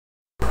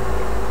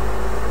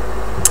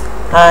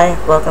Hi,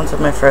 welcome to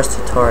my first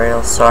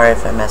tutorial. Sorry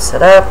if I mess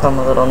it up, I'm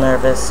a little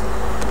nervous.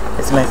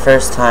 It's my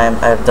first time.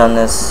 I've done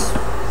this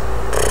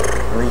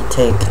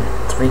retake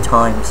 3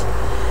 times.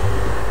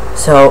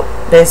 So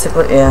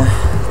basically,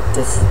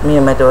 this me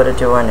and my daughter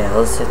do our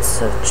nails. It's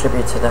a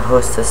tribute to the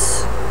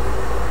hostess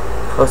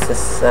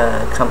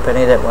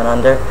company that went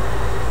under.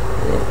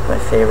 My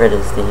favorite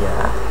is the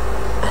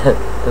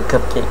the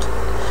cupcake.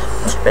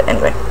 But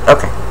anyway,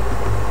 okay.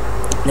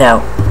 Now,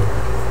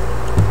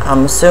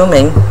 I'm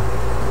assuming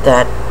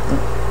that,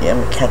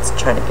 my cat's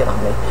trying to get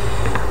on me.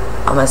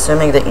 I'm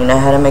assuming that you know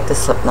how to make the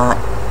slip knot.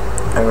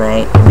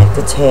 Alright, you make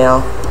the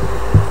tail.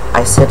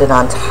 I set it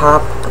on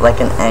top like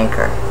an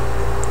anchor.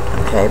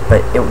 Okay,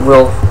 but it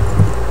will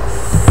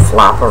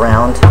flop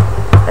around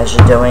as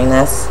you're doing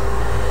this.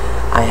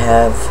 I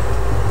have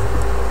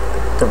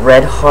the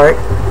red heart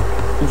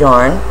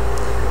yarn.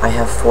 I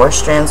have 4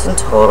 strands in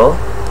total.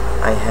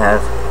 I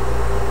have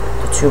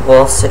the 2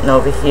 balls sitting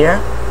over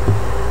here.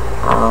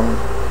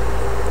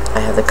 I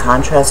have the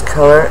contrast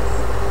color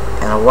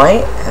and a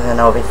white, and then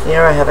over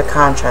here I have a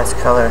contrast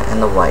color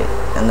and the white,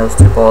 and those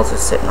 2 balls are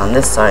sitting on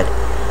this side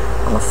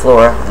on the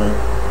floor and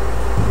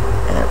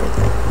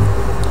everything.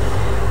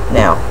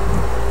 Now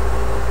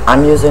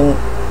I'm using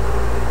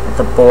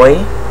the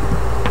boy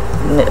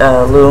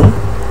loom.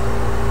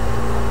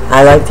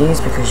 I like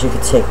these because you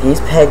can take these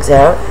pegs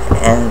out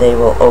and they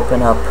will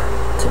open up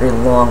to be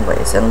long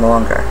ways and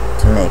longer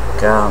to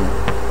make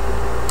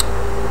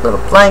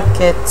little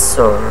blankets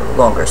or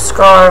longer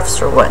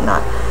scarves or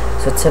whatnot.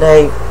 So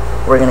today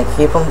we're going to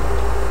keep them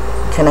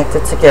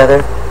connected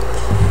together,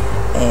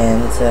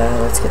 and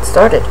let's get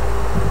started.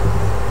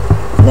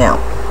 Now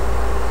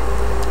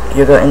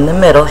you go in the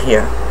middle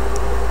here.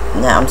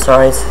 Now I'm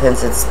sorry,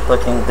 since it's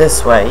looking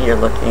this way, you're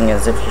looking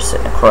as if you're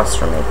sitting across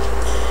from me.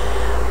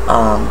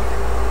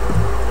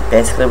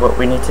 Basically what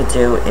we need to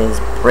do is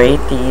braid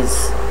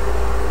these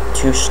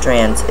 2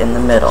 strands in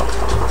the middle.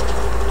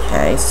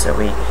 Okay, so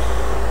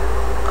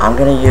I'm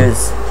going to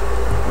use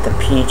the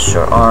peach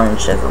or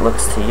orange, as it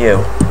looks to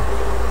you,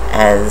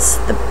 as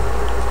the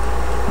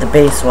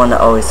base one to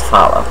always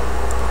follow.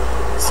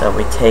 So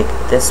we take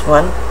this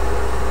one,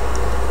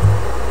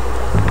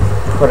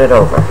 put it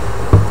over.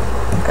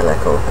 I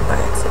let go of it by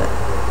accident.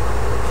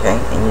 Okay,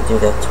 and you do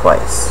that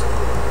twice.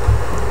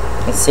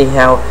 You see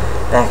how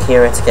back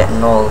here it's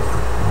getting all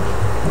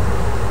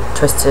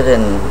twisted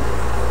and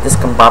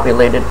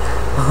discombobulated?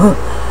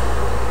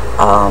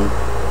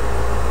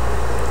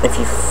 If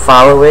you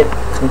follow it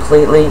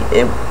completely,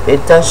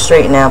 it does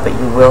straighten out, but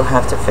you will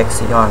have to fix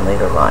the yarn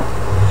later on.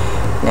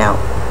 Now,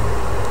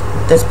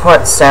 this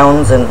part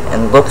sounds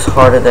and looks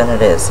harder than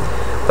it is,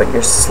 but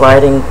you're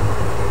sliding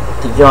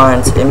the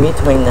yarns in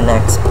between the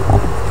next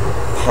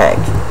peg,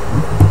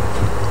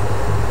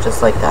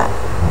 just like that.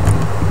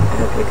 I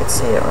hope you can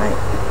see it right.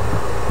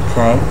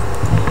 Okay.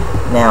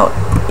 Now,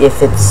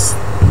 if it's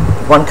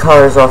one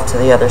color is off to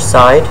the other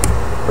side,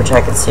 which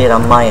I can see it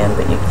on my end,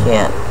 but you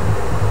can't,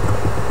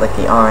 like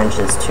the orange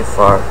is too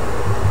far,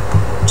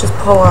 just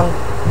pull on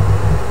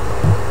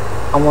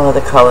one of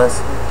the colors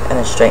and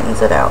it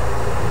straightens it out.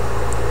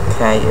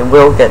 Okay, it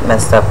will get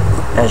messed up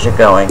as you're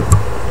going,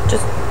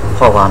 just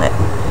pull on it.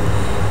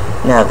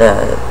 Now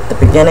the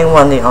beginning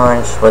one, the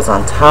orange, was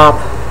on top.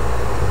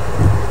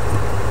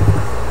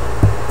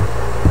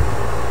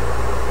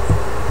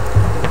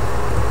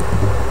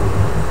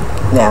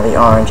 Now the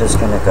orange is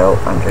going to go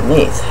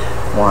underneath.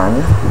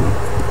 1,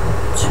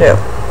 2.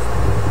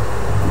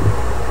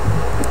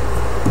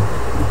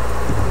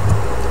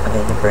 And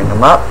then you bring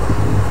them up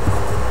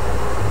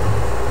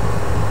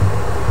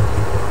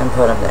and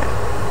put them there.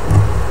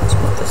 Let's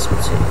move this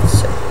one so you can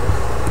see.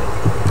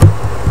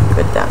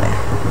 Good down there.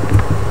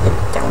 Hit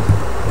down.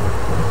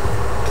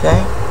 Okay.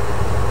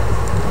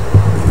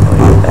 And we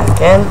go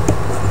back in.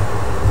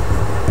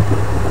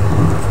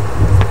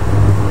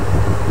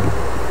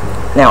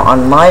 Now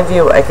on my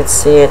view I could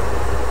see it.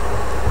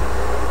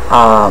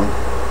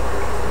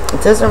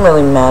 It doesn't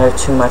really matter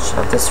too much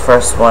of this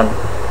first one.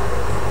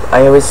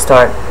 I always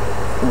start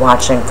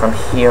watching from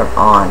here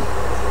on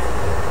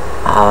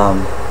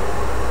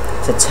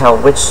to tell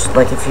which,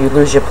 like if you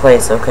lose your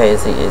place, okay,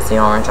 is the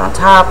orange on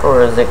top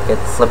or does it get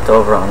flipped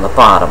over on the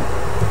bottom?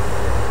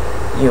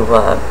 You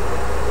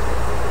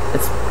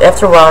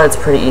after a while it's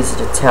pretty easy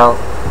to tell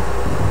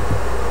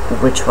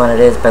which one it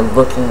is by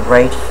looking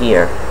right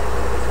here.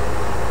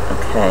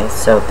 Okay,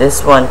 so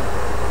this one,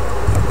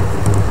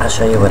 I'll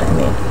show you what I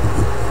mean.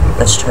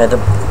 Let's try the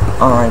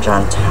orange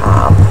on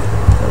top.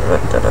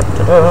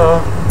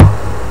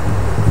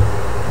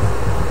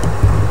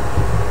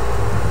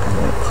 And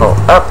then pull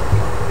up.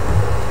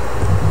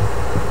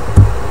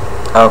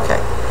 Okay,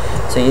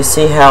 so you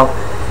see how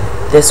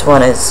this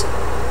one is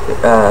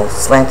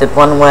slanted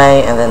one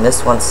way and then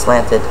this one's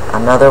slanted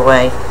another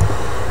way.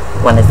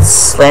 When it's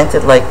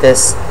slanted like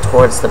this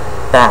towards the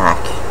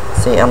back,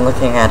 see, I'm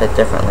looking at it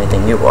differently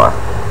than you are,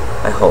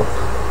 I hope.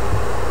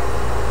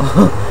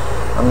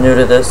 I'm new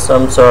to this, so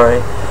I'm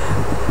sorry.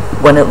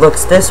 When it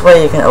looks this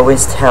way, you can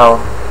always tell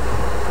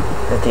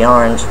that the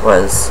orange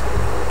was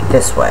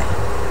this way.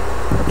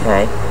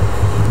 Okay?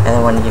 And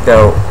then when you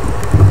go,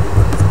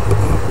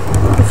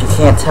 if you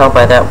can't tell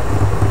by that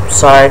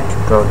side,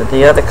 go to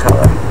the other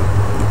color.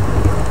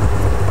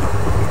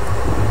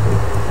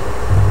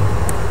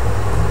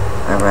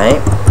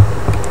 Alright.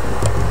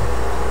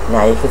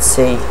 Now you can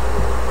see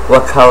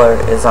what color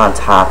is on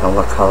top and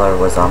what color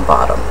was on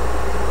bottom.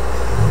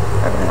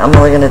 Alright, I'm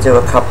only going to do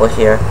a couple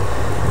here.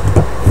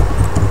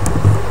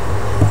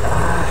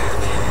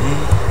 Okay.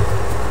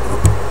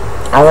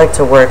 I like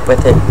to work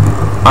with it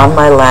on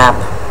my lap,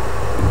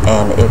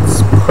 and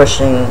it's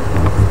pushing,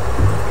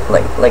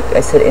 like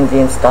I said,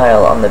 Indian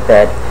style on the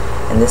bed,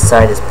 and this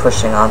side is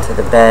pushing onto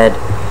the bed,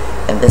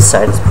 and this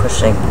side is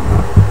pushing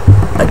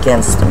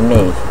against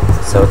me.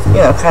 So it's, you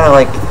know, kind of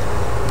like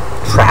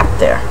trapped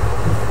there.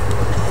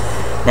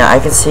 Now I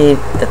can see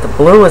that the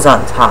blue is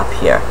on top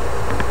here.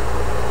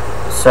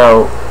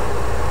 So,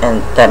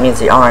 and that means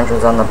the orange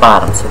was on the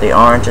bottom. So the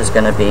orange is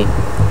going to be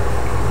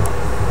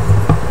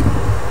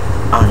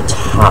on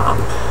top.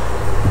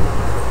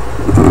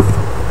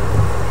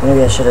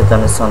 Maybe I should have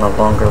done this on a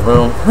longer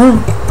loom.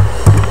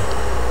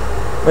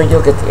 But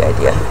you'll get the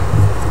idea.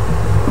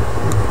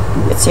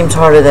 It seems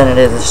harder than it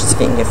is. It's just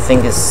getting your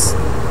fingers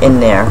in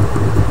there.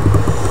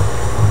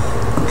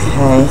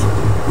 Okay.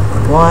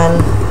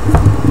 1,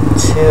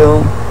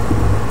 2.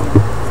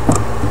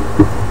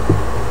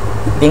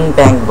 Bing,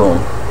 bang, boom.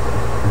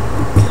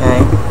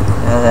 Okay.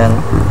 And then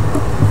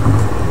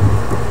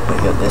we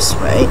go this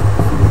way.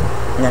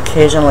 And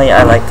occasionally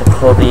I like to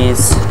pull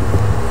these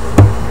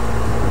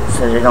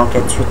so they don't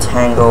get too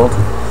tangled.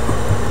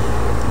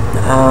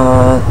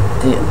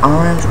 The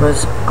orange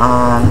was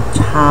on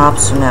top,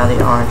 so now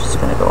the orange is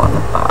going to go on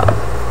the bottom.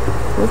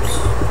 Oops.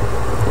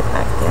 Get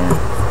back there.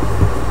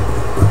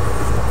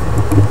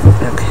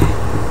 Okay.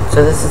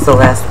 So this is the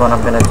last one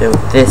I'm going to do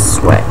this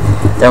way.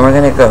 Then we're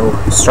going to go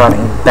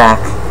starting back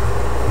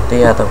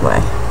the other way.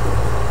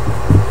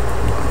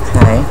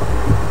 Okay.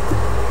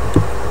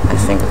 My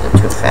fingers are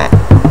too fat.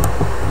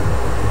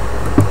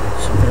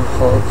 So I'm going to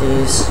hold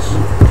these.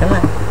 Come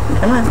on.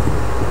 Come on.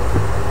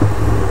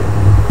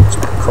 It's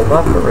not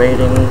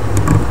cooperating.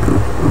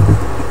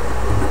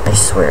 I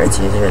swear it's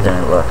easier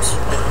than it looks.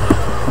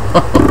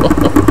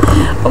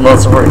 I'm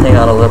also working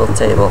on a little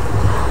table.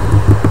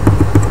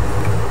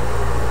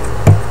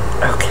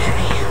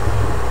 Okay.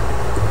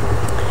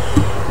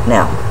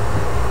 Now,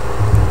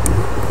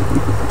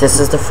 this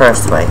is the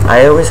first way.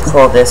 I always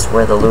call this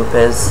where the loop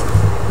is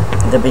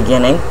the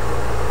beginning.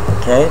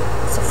 Okay?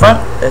 It's the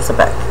front, it's the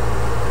back.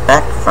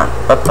 Back, front.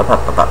 Up, up,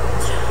 up, up, up.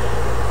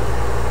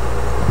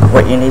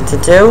 What you need to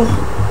do,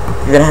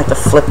 you're going to have to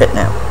flip it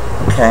now.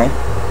 Okay?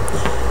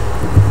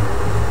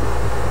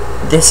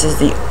 This is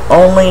the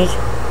only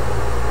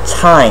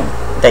time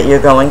that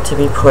you're going to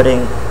be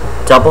putting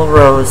double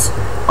rows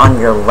on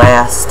your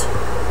last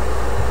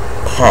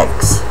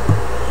pegs.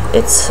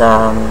 It's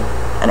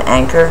an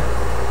anchor,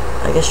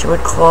 I guess you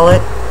would call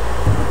it.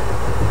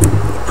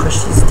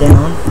 Push these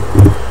down.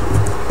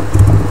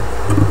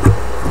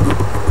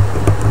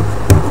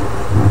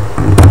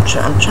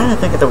 I'm trying to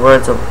think of the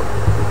words of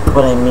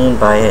what I mean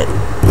by it.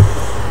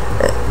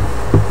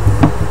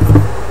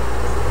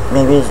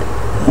 Maybe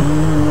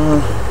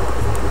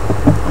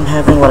I'm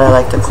having what I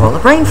like to call a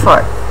brain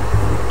fart.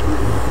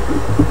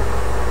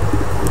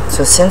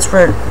 So since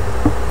we're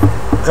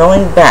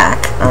going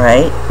back,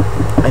 alright,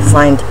 I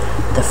find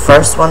the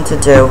first one to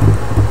do,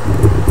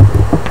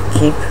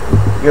 keep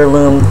your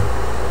loom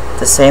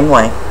the same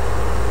way.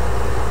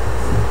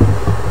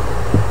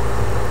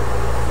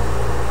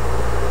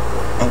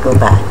 And go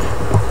back.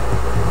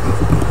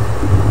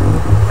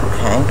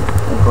 Okay,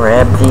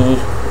 grab the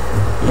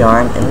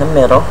yarn in the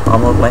middle. I'll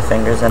move my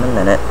fingers in a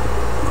minute.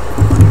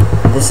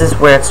 This is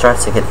where it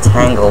starts to get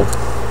tangled.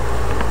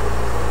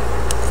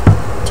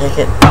 Take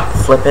it,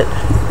 flip it.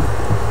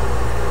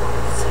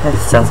 It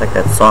sounds like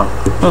that song.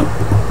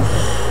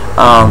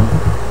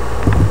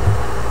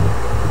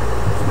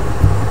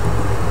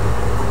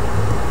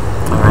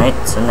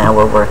 Alright, so now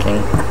we're working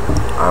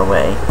our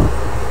way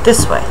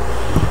this way.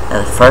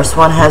 Now the first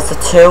one has the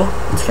 2.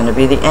 It's going to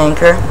be the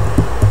anchor.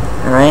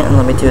 Alright, and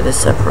let me do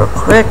this up real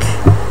quick.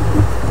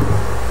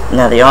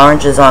 Now the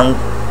orange is on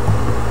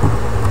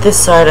this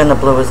side and the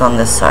blue is on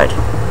this side.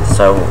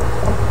 So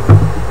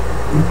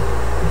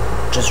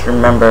just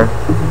remember,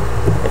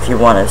 if you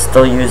want to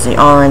still use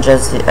the orange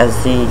as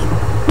the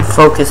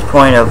focus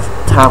point of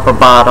top or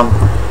bottom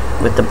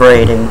with the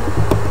braiding,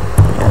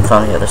 and it's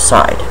on the other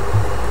side.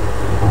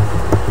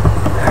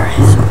 Alright,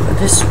 so go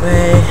this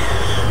way.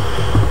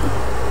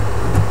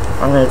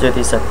 I'm going to do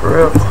these up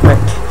real quick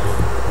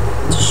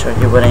to show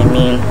you what I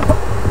mean.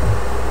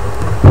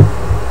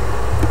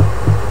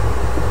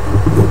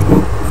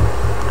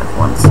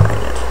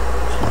 One-sided.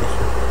 Okay.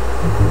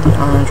 The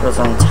orange was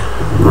on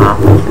top.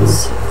 You can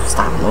see.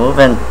 Stop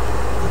moving.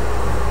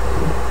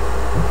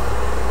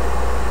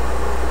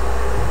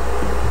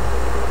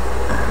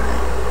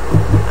 Alright.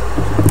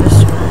 This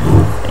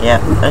way. Yeah,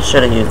 I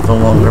should have used the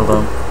longer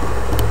loom.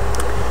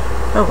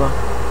 Oh well.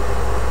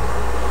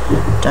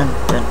 Dun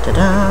dun dun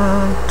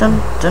dun dun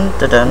dun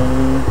dun dun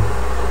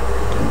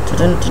dun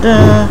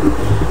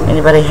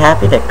Anybody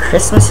happy that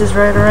Christmas is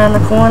right around the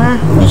corner?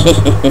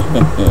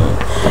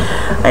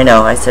 I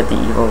know, I said the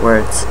evil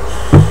words.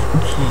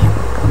 Okay.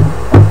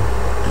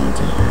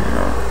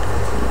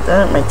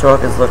 And my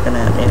dog is looking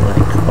at me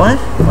like, what?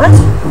 What?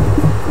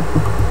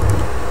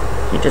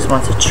 He just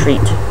wants a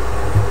treat.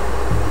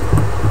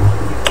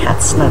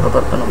 Cat snuggled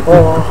up in a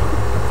ball.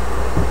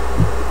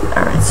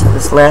 Alright, so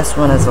this last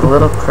one is a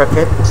little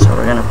crooked, so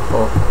we're going to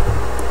pull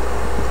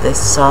this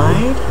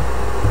side.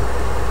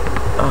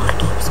 Oh, it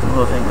keeps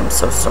moving. I'm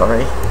so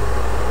sorry.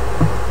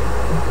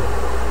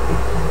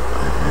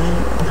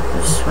 Alright,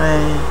 this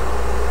way.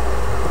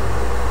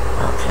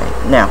 Okay,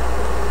 now,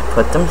 I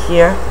put them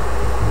here.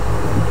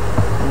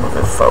 Move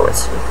it forward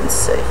so you can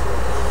see.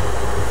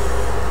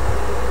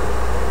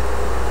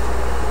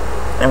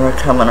 And we're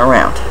coming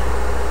around.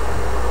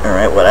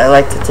 Alright, what I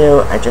like to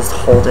do, I just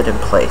hold it in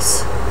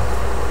place.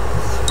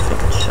 If I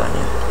can show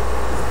you.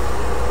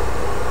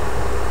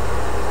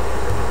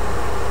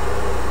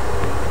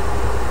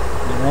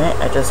 Alright,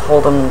 I just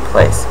hold them in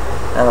place.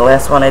 Now the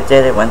last one I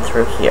did, it went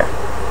through here.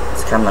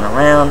 It's coming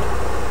around,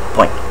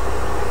 point.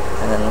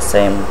 And then the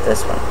same,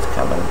 this one is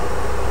coming.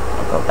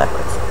 I'll go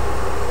backwards.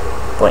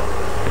 Point.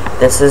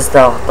 This is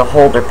the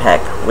holder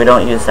peg. We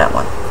don't use that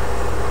one.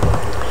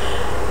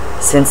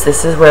 Since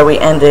this is where we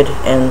ended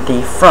in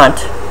the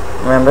front,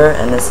 remember,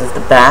 and this is the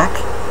back.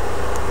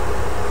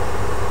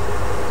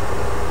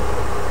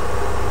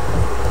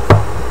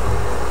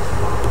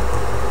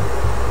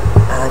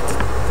 I like to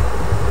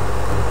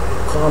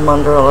pull them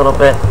under a little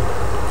bit,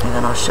 and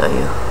then I'll show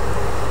you.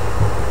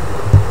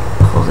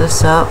 Pull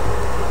this up.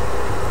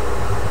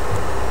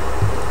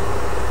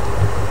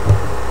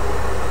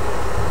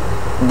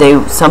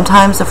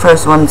 Sometimes the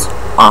first ones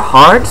are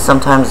hard,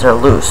 sometimes they're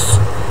loose.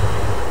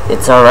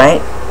 It's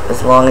alright,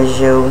 as long as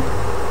you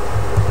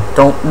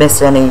don't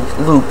miss any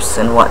loops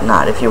and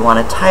whatnot. If you want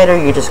it tighter,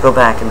 you just go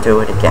back and do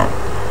it again.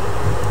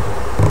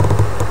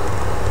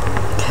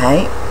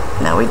 Okay,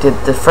 now we did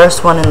the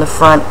first one in the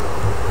front.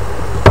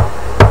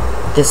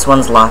 This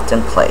one's locked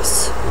in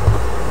place.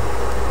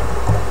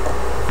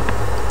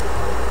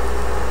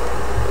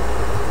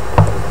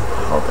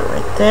 Hold it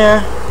right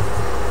there.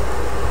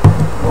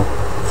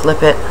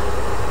 Flip it.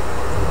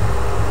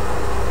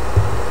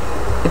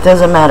 It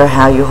doesn't matter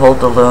how you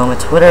hold the loom,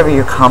 it's whatever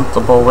you're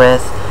comfortable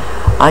with.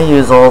 I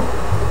use all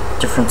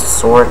different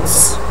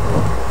sorts.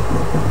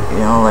 You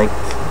know, like,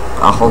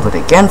 I'll hold it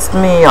against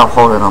me, I'll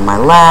hold it on my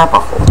lap,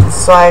 I'll hold it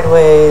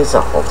sideways,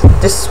 I'll hold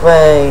it this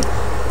way,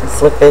 and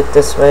flip it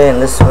this way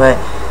and this way.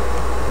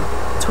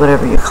 It's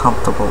whatever you're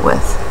comfortable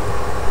with.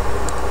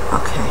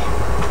 Okay.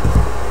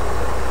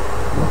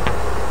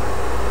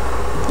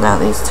 Now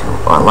these two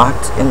are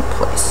locked in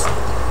place.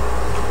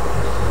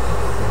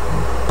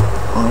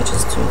 Let me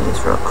just do these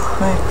real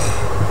quick.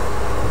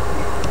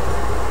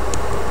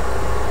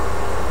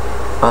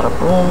 Bada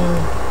boom.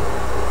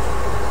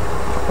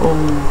 Bada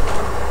boom.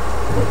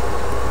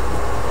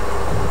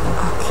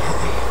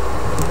 Okay.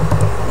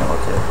 Now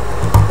we'll do.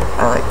 I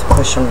like to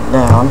push them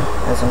down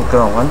as I'm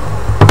going.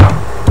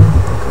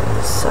 Go to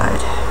this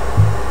side.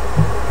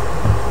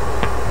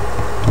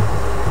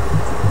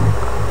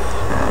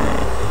 Okay.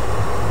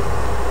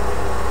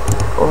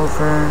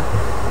 Over.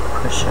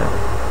 Push up.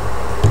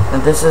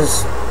 And this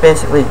is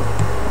basically,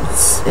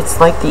 it's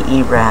like the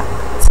E-wrap.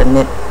 It's a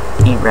knit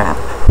E-wrap.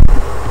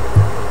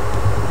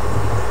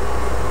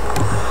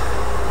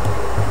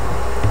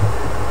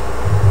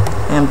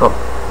 And boom.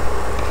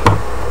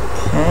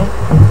 Okay,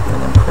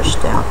 and then push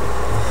down.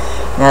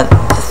 Now,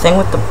 the thing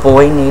with the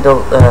boy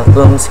needle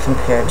looms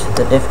compared to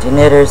the Nifty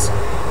Knitters,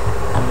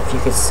 I don't know if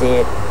you can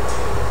see it,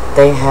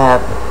 they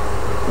have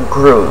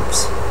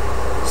grooves.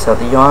 So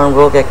the yarn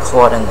will get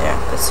caught in there.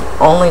 That's the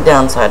only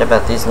downside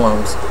about these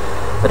looms.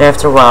 But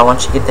after a while,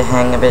 once you get the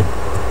hang of it,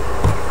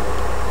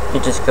 you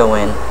just go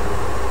in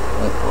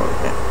and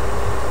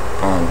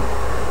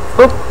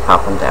boop,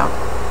 pop them down.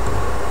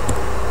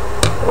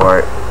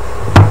 Or,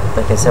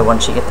 like I said,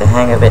 once you get the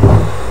hang of it,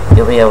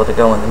 you'll be able to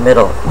go in the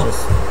middle and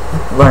just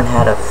learn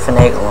how to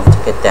finagle them to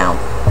get down.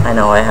 I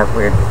know I have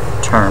weird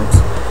terms.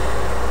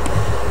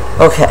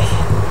 Okay.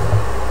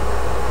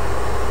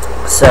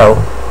 So,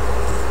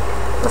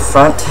 the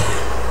front,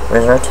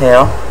 where's our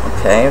tail?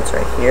 Okay, it's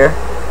right here.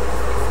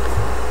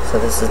 So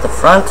this is the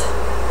front,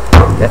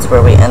 that's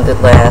where we ended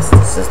last,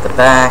 this is the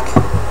back.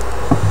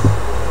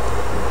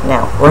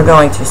 Now, we're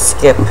going to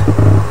skip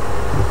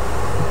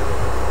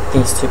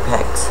these two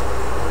pegs.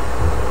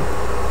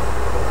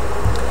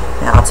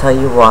 Now, I'll tell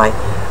you why.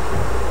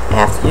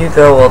 After you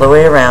go all the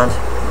way around,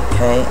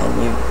 okay,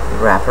 and you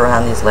wrap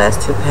around these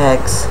last two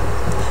pegs,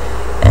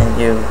 and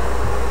you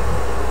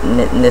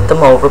knit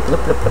them over,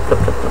 blip, blip, blip, blip,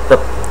 blip, blip,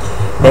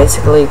 blip.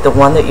 Basically, the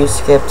one that you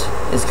skipped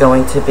is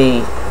going to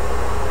be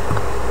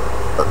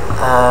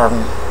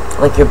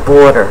like your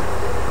border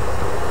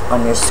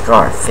on your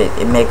scarf.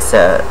 It makes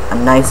a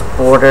nice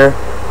border,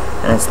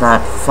 and it's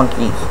not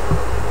funky.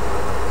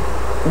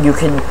 You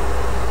can,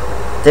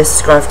 this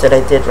scarf that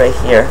I did right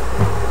here,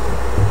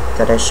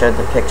 that I showed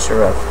the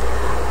picture of,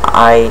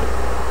 I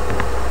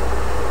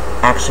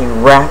actually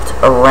wrapped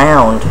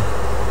around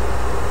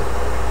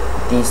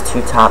these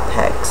two top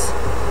pegs.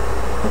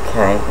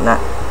 Okay,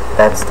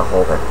 that's the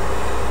holder.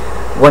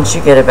 Once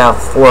you get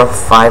about 4 or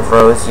 5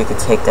 rows, you can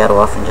take that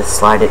off and just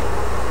slide it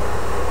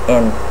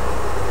in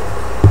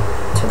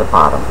to the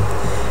bottom.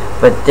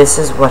 But this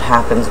is what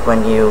happens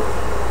when you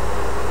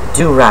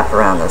do wrap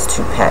around those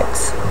 2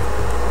 pegs.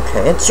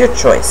 Okay, it's your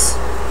choice.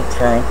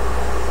 Okay,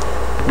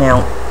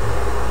 now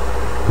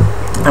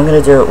I'm going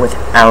to do it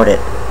without it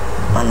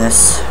on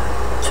this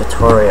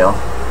tutorial.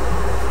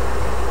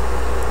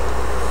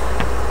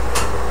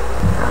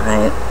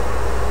 Alright.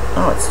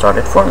 Oh, it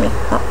started for me.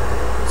 Huh.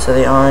 So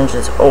the orange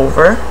is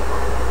over.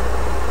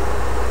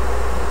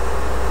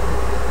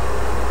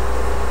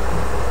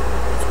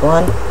 It's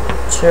 1,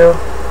 2.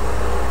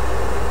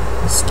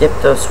 Skip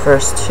those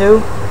first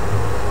 2.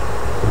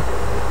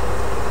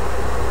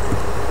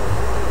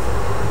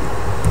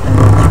 And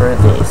then through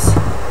these.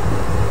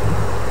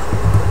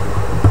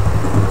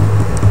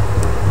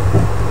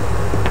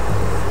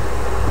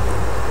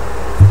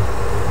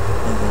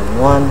 And then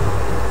 1,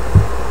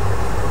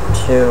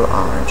 2,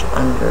 orange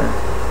under,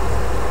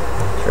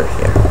 through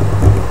here.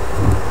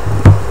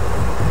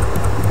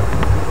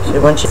 So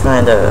once you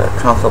find a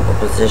comfortable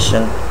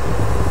position,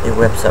 it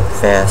whips up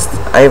fast.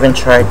 I even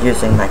tried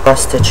using my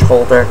cross stitch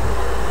holder,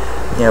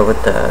 you know,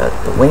 with the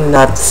wing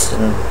nuts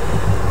and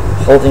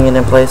holding it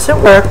in place. It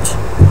worked.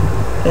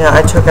 Yeah,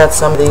 I took out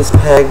some of these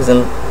pegs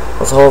and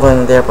was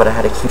holding it there, but I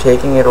had to keep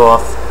taking it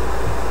off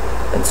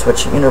and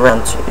switching it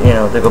around to, you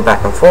know, to go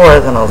back and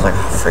forth, and I was like,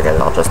 oh, forget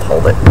it, I'll just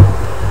hold it.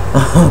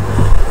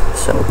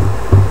 So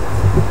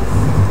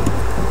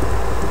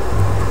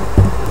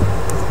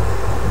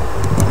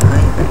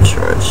alright, make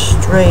sure it's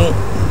straight.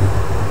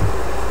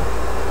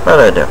 What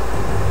did I do?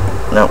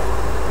 No.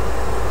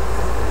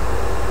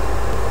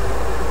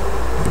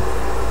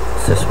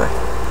 It's this way.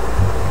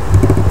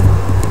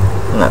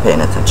 I'm not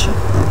paying attention.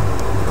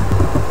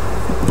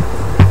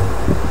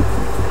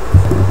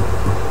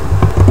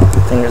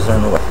 Fingers are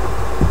in the way.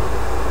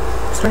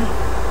 Straight.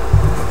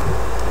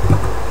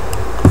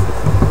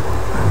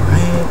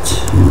 Alright.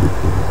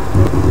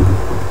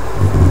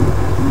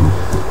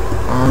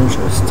 Orange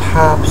was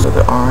top, so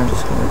the orange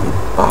is going to be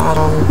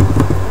bottom.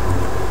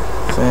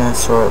 So yeah,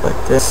 sort of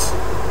like this.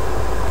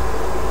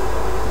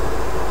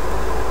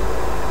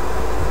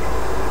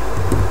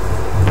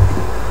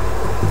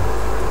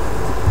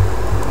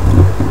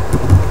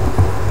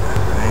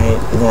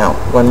 Alright, now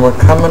when we're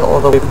coming all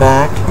the way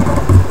back,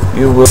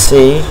 you will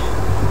see,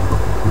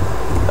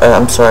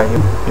 I'm sorry,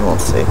 you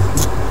won't see.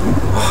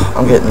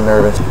 I'm getting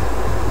nervous.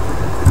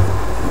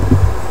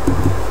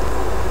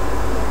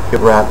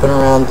 You're wrapping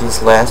around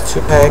these last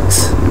 2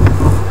 pegs.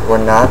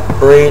 We're not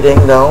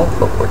braiding though,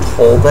 but we're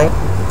holding.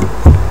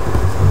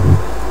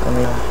 Let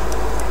me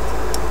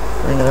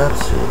bring it up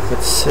so you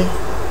can see.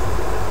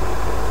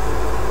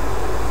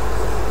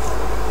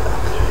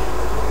 Okay.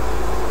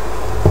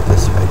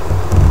 This way.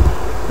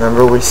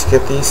 Remember we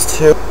skipped these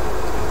 2?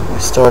 We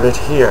started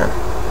here.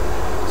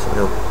 So we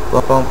go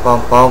bump, bump,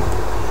 bump, bump.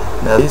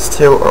 Now these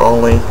 2 are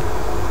only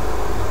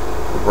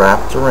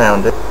wrapped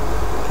around it.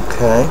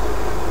 Okay.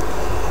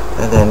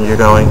 And then you're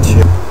going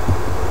to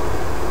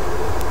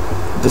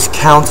just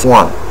count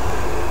 1.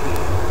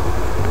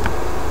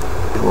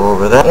 Go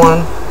over that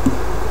one.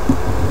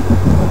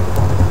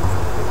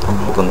 I'm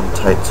holding them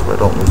tight so I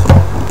don't lose them.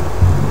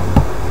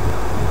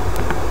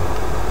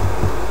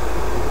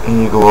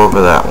 And you go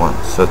over that one.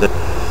 So they're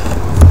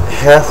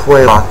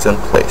halfway locked in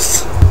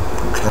place.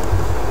 Okay.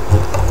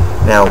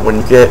 Now when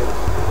you get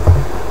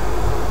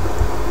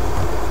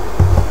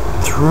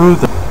through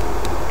the,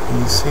 can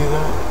you see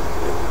that?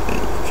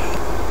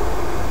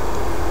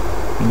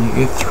 When you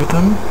get through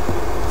them,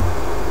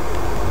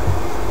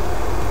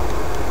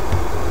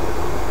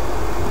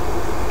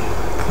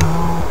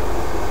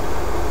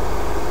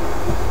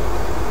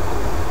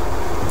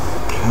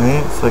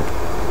 it's like,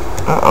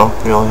 uh-oh,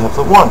 we only have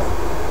the 1.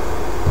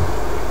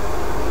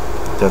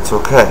 That's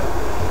okay.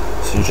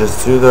 So you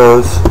just do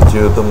those,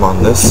 do them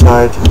on this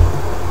side.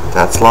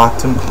 That's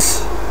locked in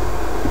place.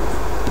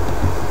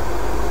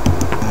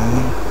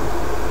 Okay.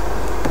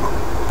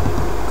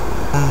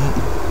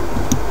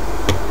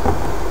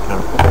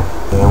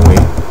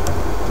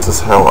 This is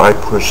how I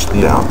push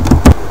the down.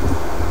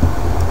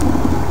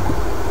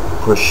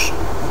 Push,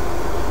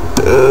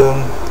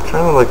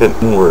 kind of like an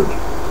inward.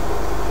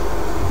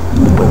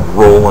 Like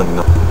rolling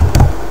them.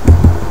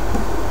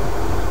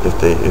 If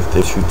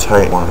they're too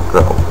tight, want to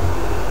go.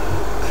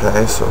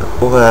 Okay, so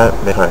pull that,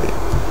 make it tight.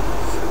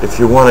 If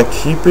you want to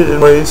keep it in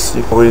place,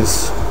 you can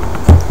always,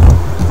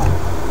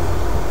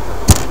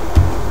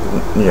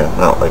 yeah,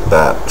 not like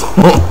that.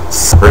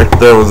 Sorry,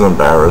 that was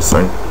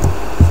embarrassing.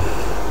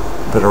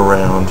 Bit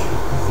around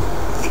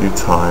a few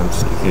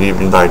times. You can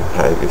even side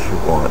peg if you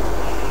want.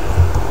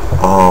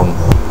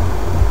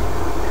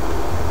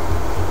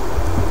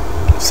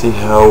 See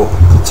how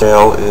the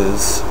tail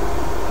is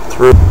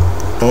through.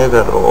 Okay,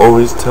 that'll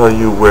always tell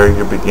you where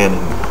you're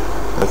beginning.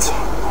 It's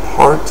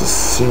hard to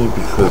see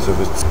because of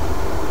it's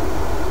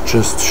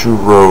just 2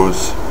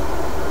 rows.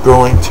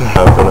 Going to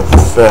have an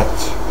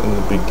effect in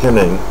the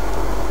beginning.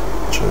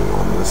 I'll show you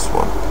on this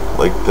one,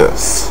 like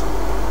this.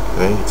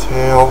 Okay,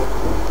 tail.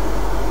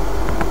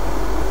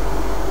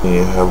 And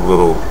you have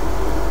little,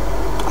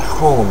 I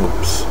call them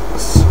loops.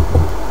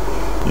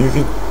 You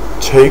can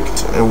take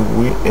and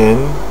weave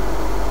in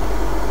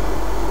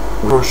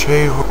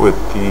crochet with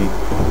the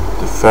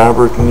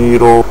fabric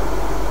needle,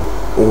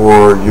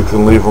 or you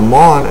can leave them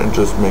on and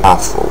just make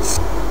tassels.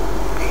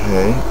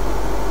 Okay,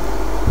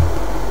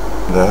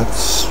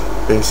 that's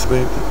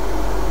basically the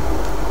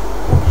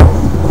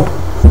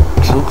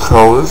two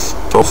colors,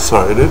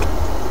 double-sided.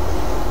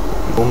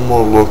 One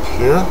more look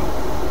here.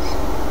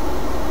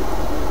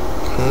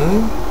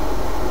 Okay.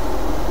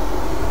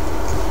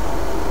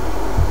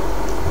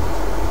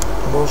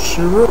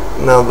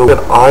 Now the way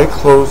that I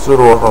close it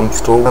off, I'm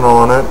still working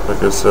on it.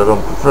 Like I said,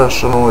 I'm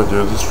professional, I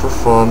do this for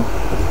fun.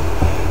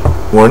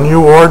 When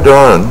you are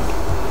done,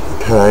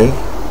 okay,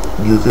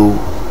 you do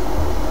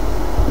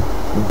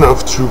one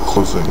of two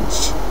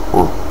closings,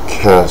 or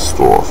cast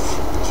off.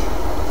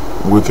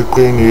 With a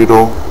crochet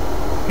needle,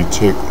 you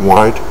take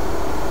one,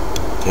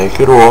 take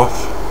it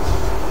off,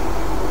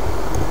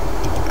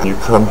 and you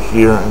come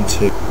here and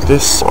take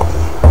this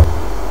off.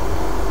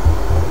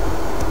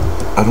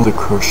 I don't have the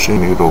crochet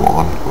needle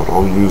on, but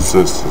I'll use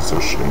this as a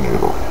crochet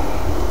needle.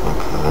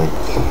 Okay,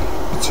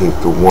 you take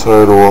the one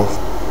side off,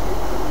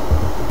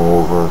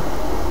 over,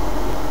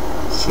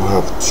 so you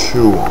have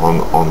two on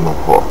the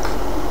hook.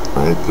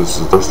 Right, this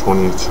is the first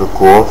one you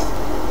took off,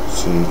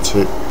 so you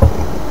take,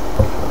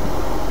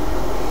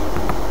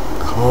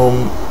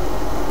 come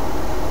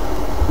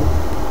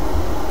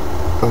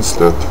and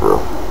step through.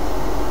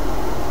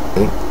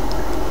 Okay,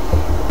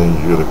 and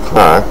you're gonna come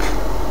back.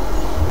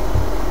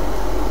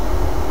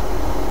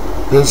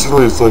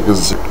 Basically, it's like a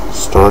zip.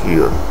 Start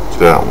here, to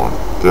that one,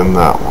 then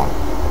that one,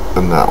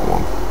 then that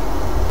one.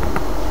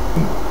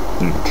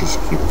 And you just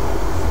keep.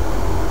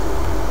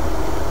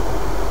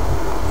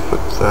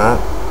 Put that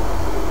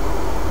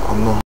on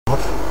the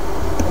hook.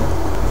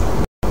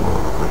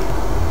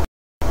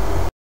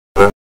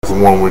 That's the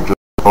one we just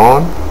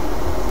on.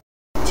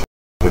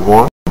 Take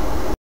one.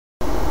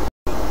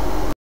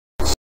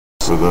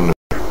 So then.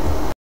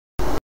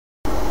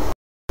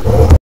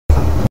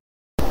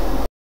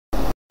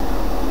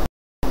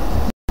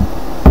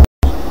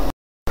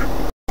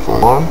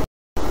 On,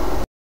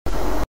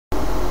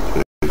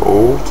 take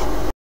old,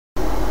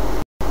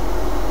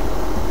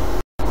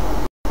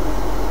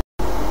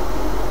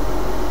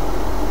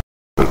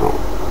 middle,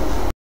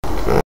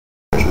 okay,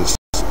 just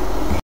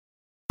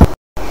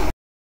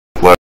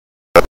let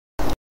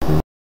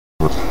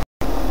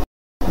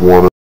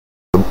one of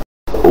them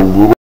a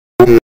little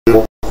bit,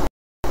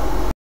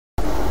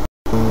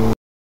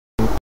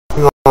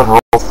 depending on how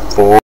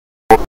far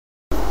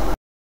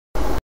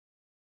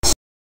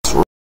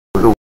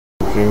we're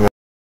looking at.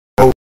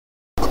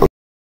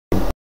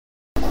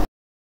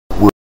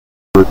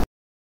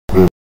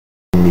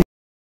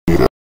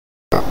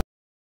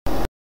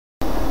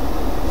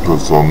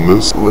 Because on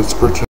this, let's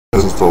pretend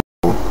it's the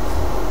loom.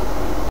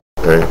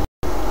 Okay.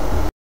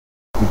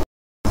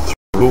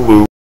 Through the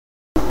loop.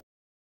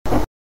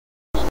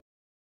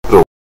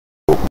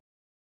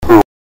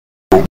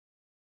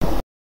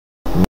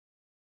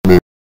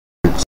 Mix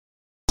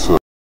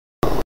it.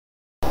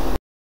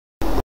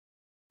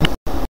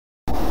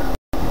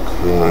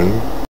 Okay.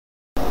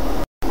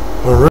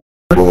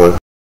 Alright.